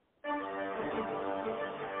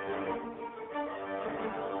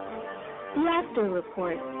The After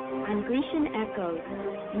Report on Grecian Echoes,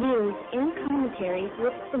 news and commentary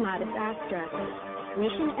with Stamatis Astra.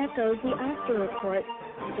 Grecian Echoes, the After Report.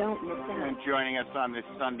 Don't miss out. And joining us on this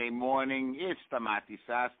Sunday morning is Stamatis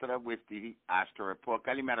Astra with the After Report.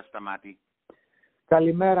 Kalimera, Stamati.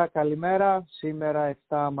 Καλημέρα. Σήμερα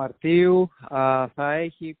 7 Μαρτίου θα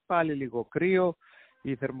έχει πάλι λίγο κρύο.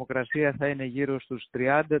 Η θερμοκρασία θα είναι γύρω στους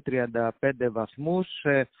 30-35 βαθμούς.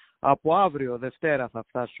 Από αύριο Δευτέρα θα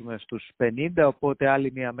φτάσουμε στους 50, οπότε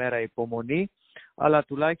άλλη μια μέρα υπομονή. Αλλά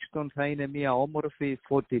τουλάχιστον θα είναι μια όμορφη,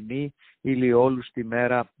 φωτεινή, ηλιόλουστη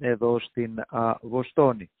μέρα εδώ στην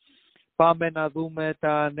Βοστόνη. Πάμε να δούμε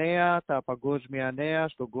τα νέα, τα παγκόσμια νέα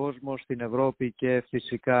στον κόσμο, στην Ευρώπη και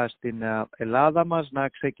φυσικά στην Ελλάδα μας. Να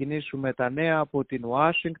ξεκινήσουμε τα νέα από την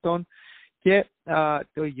Ουάσιγκτον και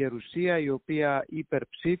τη Γερουσία, η οποία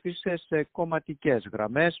υπερψήφισε σε κομματικές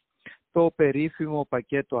γραμμές το περίφημο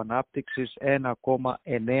πακέτο ανάπτυξης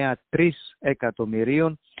 1,93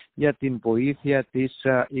 εκατομμυρίων για την βοήθεια της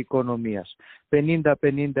οικονομίας.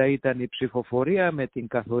 50-50 ήταν η ψηφοφορία, με την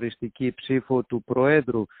καθοριστική ψήφο του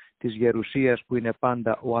Προέδρου της Γερουσίας, που είναι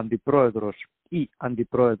πάντα ο αντιπρόεδρος ή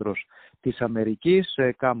αντιπρόεδρος της Αμερικής,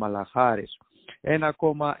 Κάμαλα Χάρις.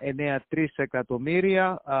 1,93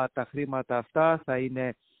 εκατομμύρια, τα χρήματα αυτά θα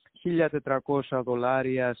είναι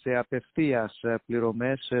 $1.400 σε απευθείας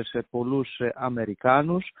πληρωμές σε πολλούς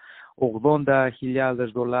Αμερικάνους,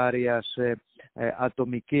 $80.000 σε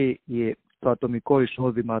το ατομικό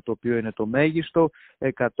εισόδημα, το οποίο είναι το μέγιστο,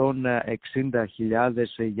 160.000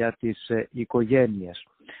 για τις οικογένειες.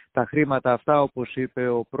 Τα χρήματα αυτά, όπως είπε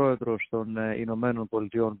ο πρόεδρος των Ηνωμένων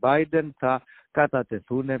Πολιτειών Biden, θα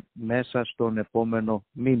κατατεθούν μέσα στον επόμενο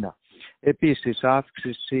μήνα. Επίσης,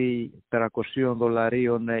 αύξηση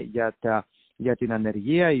 $300 για την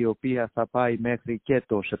ανεργία, η οποία θα πάει μέχρι και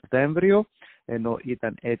το Σεπτέμβριο, ενώ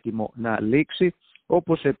ήταν έτοιμο να λήξει,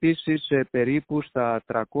 όπως επίσης περίπου στα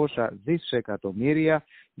 300 δισεκατομμύρια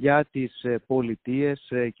για τις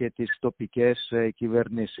πολιτείες και τις τοπικές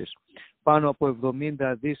κυβερνήσεις. Πάνω από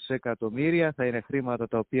 70 δισεκατομμύρια θα είναι χρήματα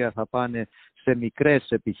τα οποία θα πάνε σε μικρές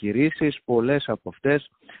επιχειρήσεις. Πολλές από αυτές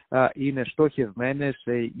είναι στοχευμένες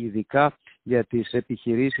ειδικά για τις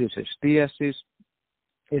επιχειρήσεις εστίασης,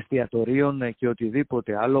 εστιατορίων και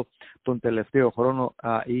οτιδήποτε άλλο τον τελευταίο χρόνο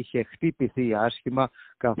είχε χτυπηθεί άσχημα,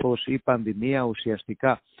 καθώς η πανδημία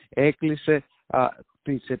ουσιαστικά έκλεισε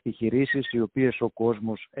τις επιχειρήσεις οι οποίες ο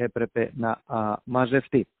κόσμος έπρεπε να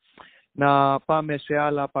μαζευτεί. Να πάμε σε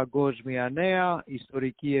άλλα παγκόσμια νέα.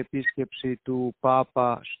 Ιστορική επίσκεψη του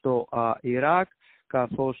Πάπα στο Ιράκ,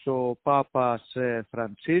 καθώς ο Πάπας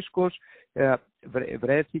Φραντσίσκος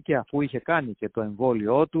βρέθηκε, αφού είχε κάνει και το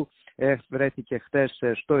εμβόλιό του, βρέθηκε χτες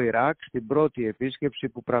στο Ιράκ, στην πρώτη επίσκεψη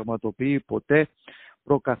που πραγματοποιεί ποτέ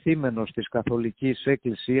προκαθήμενος της Καθολικής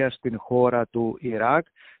Εκκλησίας στην χώρα του Ιράκ.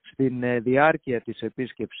 Στην διάρκεια της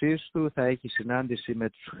επίσκεψής του θα έχει συνάντηση με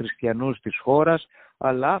τους χριστιανούς της χώρας,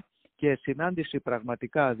 αλλά και συνάντηση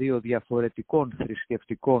πραγματικά δύο διαφορετικών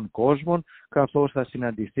θρησκευτικών κόσμων, καθώς θα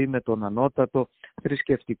συναντηθεί με τον ανώτατο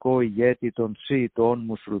θρησκευτικό ηγέτη των Σιητών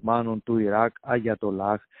μουσουλμάνων του Ιράκ,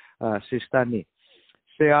 Αγιατολάχ Sistani.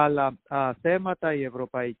 Σε άλλα θέματα, η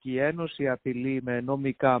Ευρωπαϊκή Ένωση απειλεί με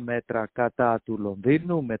νομικά μέτρα κατά του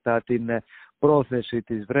Λονδίνου, μετά την πρόθεση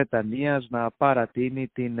της Βρετανίας να παρατείνει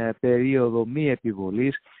την περίοδο μη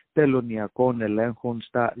επιβολής τελωνειακών ελέγχων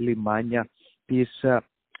στα λιμάνια της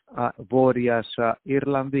Βόρειας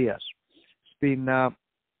Ιρλανδίας.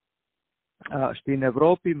 Στην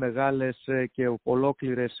Ευρώπη μεγάλες και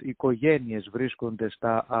ολόκληρες οικογένειες βρίσκονται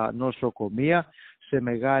στα νοσοκομεία, σε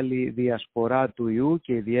μεγάλη διασπορά του ιού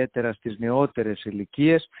και ιδιαίτερα στις νεότερες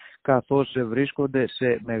ηλικίες, καθώς βρίσκονται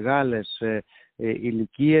σε μεγάλες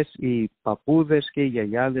ηλικίες οι παππούδες και οι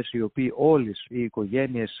γιαγιάδες, οι οποίοι όλες οι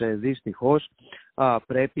οικογένειες δυστυχώς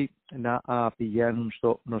πρέπει να πηγαίνουν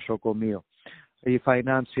στο νοσοκομείο. Οι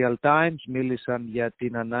Financial Times μίλησαν για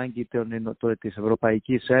την ανάγκη της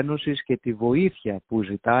Ευρωπαϊκής Ένωσης και τη βοήθεια που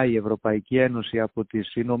ζητάει η Ευρωπαϊκή Ένωση από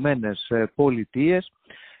τις Ηνωμένες Πολιτείες,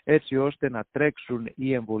 έτσι ώστε να τρέξουν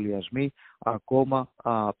οι εμβολιασμοί ακόμα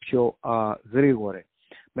πιο γρήγορα.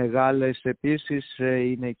 Μεγάλες επίσης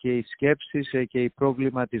είναι και οι σκέψεις και οι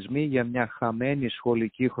προβληματισμοί για μια χαμένη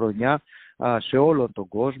σχολική χρονιά σε όλον τον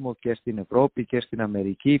κόσμο, και στην Ευρώπη και στην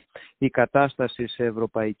Αμερική. Η κατάσταση σε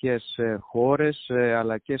ευρωπαϊκές χώρες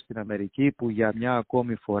αλλά και στην Αμερική, που για μια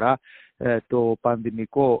ακόμη φορά το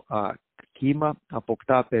πανδημικό κύμα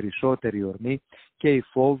αποκτά περισσότερη ορμή, και οι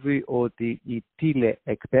φόβοι ότι η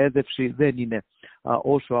τηλεεκπαίδευση δεν είναι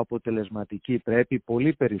όσο αποτελεσματική πρέπει,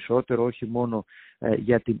 πολύ περισσότερο όχι μόνο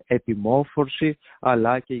για την επιμόρφωση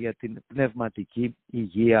αλλά και για την πνευματική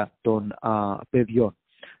υγεία των παιδιών.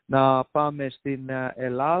 Να πάμε στην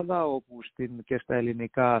Ελλάδα, όπου και στα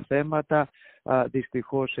ελληνικά θέματα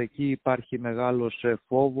δυστυχώς εκεί υπάρχει μεγάλος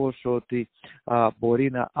φόβος ότι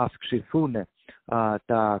μπορεί να αυξηθούν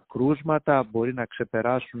τα κρούσματα, μπορεί να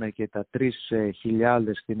ξεπεράσουν και τα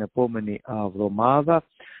 3.000 την επόμενη εβδομάδα.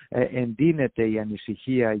 Εντείνεται η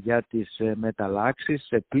ανησυχία για τις μεταλλάξεις,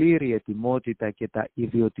 σε πλήρη ετοιμότητα και τα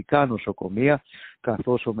ιδιωτικά νοσοκομεία,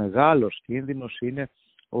 καθώς ο μεγάλος κίνδυνος είναι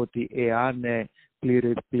ότι εάν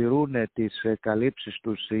πληρούν τις καλύψεις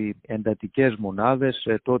τους οι εντατικές μονάδες,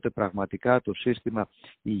 τότε πραγματικά το σύστημα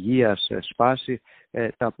υγείας σπάσει.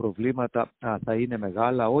 Τα προβλήματα θα είναι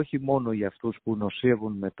μεγάλα, όχι μόνο για αυτούς που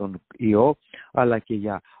νοσεύουν με τον ιό, αλλά και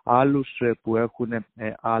για άλλους που έχουν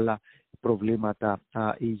άλλα προβλήματα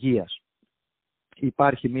υγείας.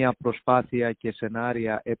 Υπάρχει μια προσπάθεια και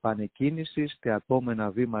σενάρια επανεκκίνησης, τα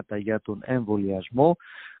επόμενα βήματα για τον εμβολιασμό,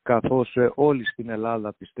 καθώς όλοι στην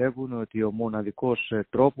Ελλάδα πιστεύουν ότι ο μοναδικός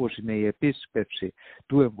τρόπος είναι η επίσπευση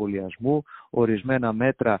του εμβολιασμού, ορισμένα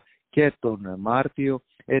μέτρα και τον Μάρτιο,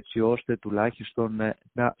 έτσι ώστε τουλάχιστον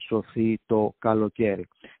να σωθεί το καλοκαίρι.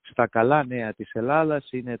 Στα καλά νέα της Ελλάδας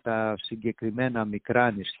είναι τα συγκεκριμένα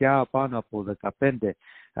μικρά νησιά, πάνω από 15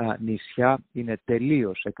 νησιά είναι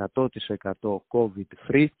τελείως 100%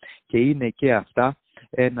 COVID-free και είναι και αυτά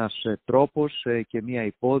ένας τρόπος και μια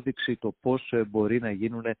υπόδειξη το πώς μπορεί να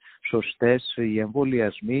γίνουν σωστές οι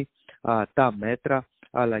εμβολιασμοί, τα μέτρα,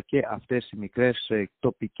 αλλά και αυτές οι μικρές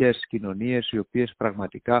τοπικές κοινωνίες οι οποίες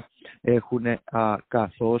πραγματικά έχουν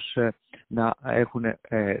καθώς να έχουν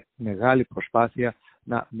μεγάλη προσπάθεια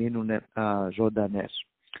να μείνουν ζωντανές.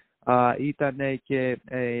 Ήταν και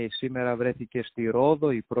σήμερα βρέθηκε στη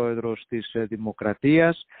Ρόδο η πρόεδρος της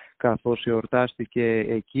Δημοκρατίας, καθώς εορτάστηκε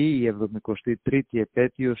εκεί η 73η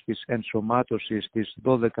επέτειος της ενσωμάτωσης της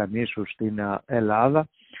 12 νήσου στην Ελλάδα.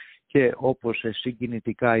 Και όπως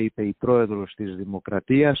συγκινητικά είπε η πρόεδρος της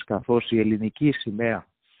Δημοκρατίας, καθώς η ελληνική σημαία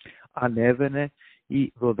ανέβαινε,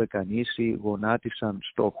 οι Δωδεκανήσοι γονάτισαν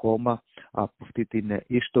στο χώμα από αυτή την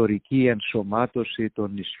ιστορική ενσωμάτωση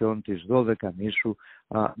των νησιών της Δωδεκανήσου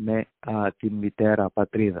με την μητέρα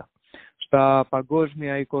πατρίδα. Στα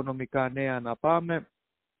παγκόσμια οικονομικά νέα να πάμε.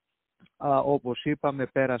 Όπως είπαμε,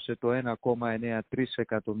 πέρασε το 1,93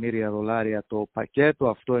 εκατομμύρια δολάρια το πακέτο.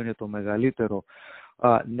 Αυτό είναι το μεγαλύτερο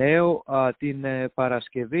νέο. Την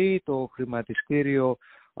Παρασκευή το χρηματιστήριο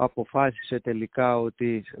αποφάσισε τελικά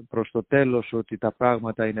ότι προς το τέλος ότι τα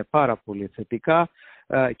πράγματα είναι πάρα πολύ θετικά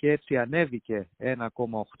και έτσι ανέβηκε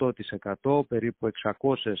 1,8%, περίπου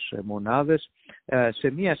 600 μονάδες,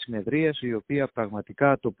 σε μια συνεδρίαση η οποία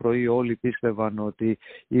πραγματικά το πρωί όλοι πίστευαν ότι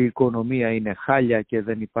η οικονομία είναι χάλια και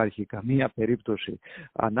δεν υπάρχει καμία περίπτωση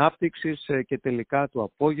ανάπτυξης και τελικά το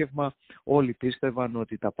απόγευμα όλοι πίστευαν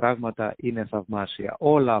ότι τα πράγματα είναι θαυμάσια.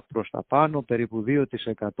 Όλα προς τα πάνω, περίπου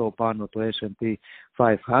 2% πάνω το S&P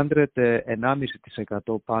 500,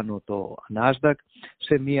 1,5% πάνω το Nasdaq,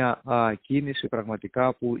 σε μια κίνηση πραγματικά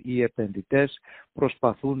που οι επενδυτές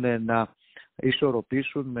προσπαθούν να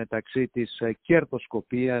ισορροπήσουν μεταξύ της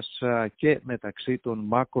κερδοσκοπίας και μεταξύ των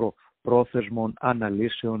μακροπρόθεσμων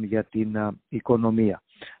αναλύσεων για την οικονομία.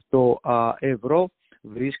 Το ευρώ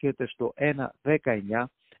βρίσκεται στο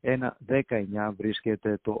 1,19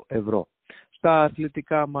 βρίσκεται το ευρώ. Στα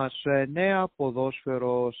αθλητικά μας νέα,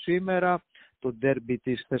 ποδόσφαιρο σήμερα, το ντέρμπι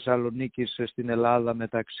της Θεσσαλονίκης στην Ελλάδα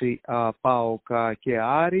μεταξύ ΠΑΟΚ και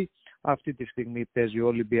Άρη. Αυτή τη στιγμή παίζει ο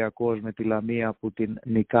Ολυμπιακός με τη Λαμία που την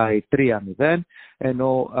νικάει 3-0,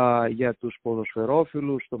 ενώ για τους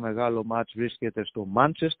ποδοσφαιρόφιλους το μεγάλο μάτς βρίσκεται στο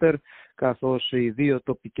Μάντσεστερ, καθώς οι δύο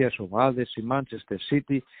τοπικές ομάδες, η Manchester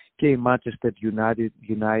City και η Manchester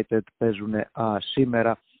United παίζουν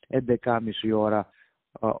σήμερα 11.30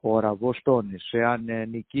 ώρα Βοστόνης. Εάν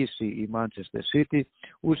νικήσει η Manchester City,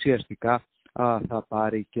 ουσιαστικά θα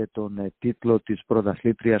πάρει και τον τίτλο της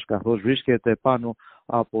πρωταθλήτριας, καθώς βρίσκεται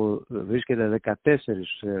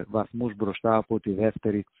 14 βαθμούς μπροστά από τη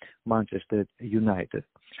δεύτερη Manchester United.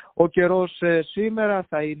 Ο καιρός σήμερα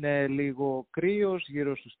θα είναι λίγο κρύος,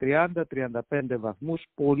 γύρω στους 30-35 βαθμούς,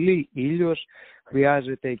 πολύ ήλιος,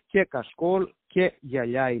 χρειάζεται και κασκόλ και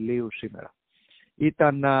γυαλιά ηλίου σήμερα.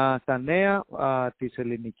 Ήταν τα νέα της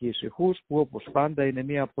ελληνικής ηχούς που όπως πάντα είναι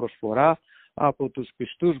μια προσφορά από τους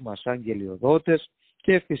πιστούς μας αγγελιοδότες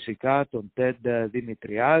και φυσικά τον Τεντ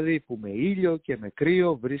Δημητριάδη που με ήλιο και με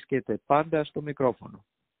κρύο βρίσκεται πάντα στο μικρόφωνο.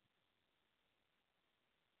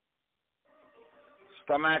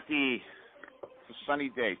 Σταμάτη,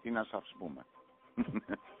 sunny day, τι να σας πούμε.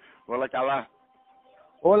 Όλα καλά.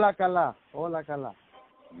 Όλα καλά, όλα καλά.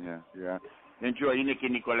 Yeah. Enjoy, είναι και η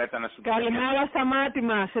Νικολέτα να σου πει. Καλημέρα Σταμάτη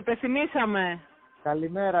μας, σε πεθυμίσαμε.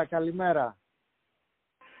 Καλημέρα.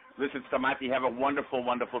 Listen, Stamathi, have a wonderful,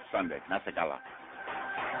 wonderful Sunday. Να σε καλά.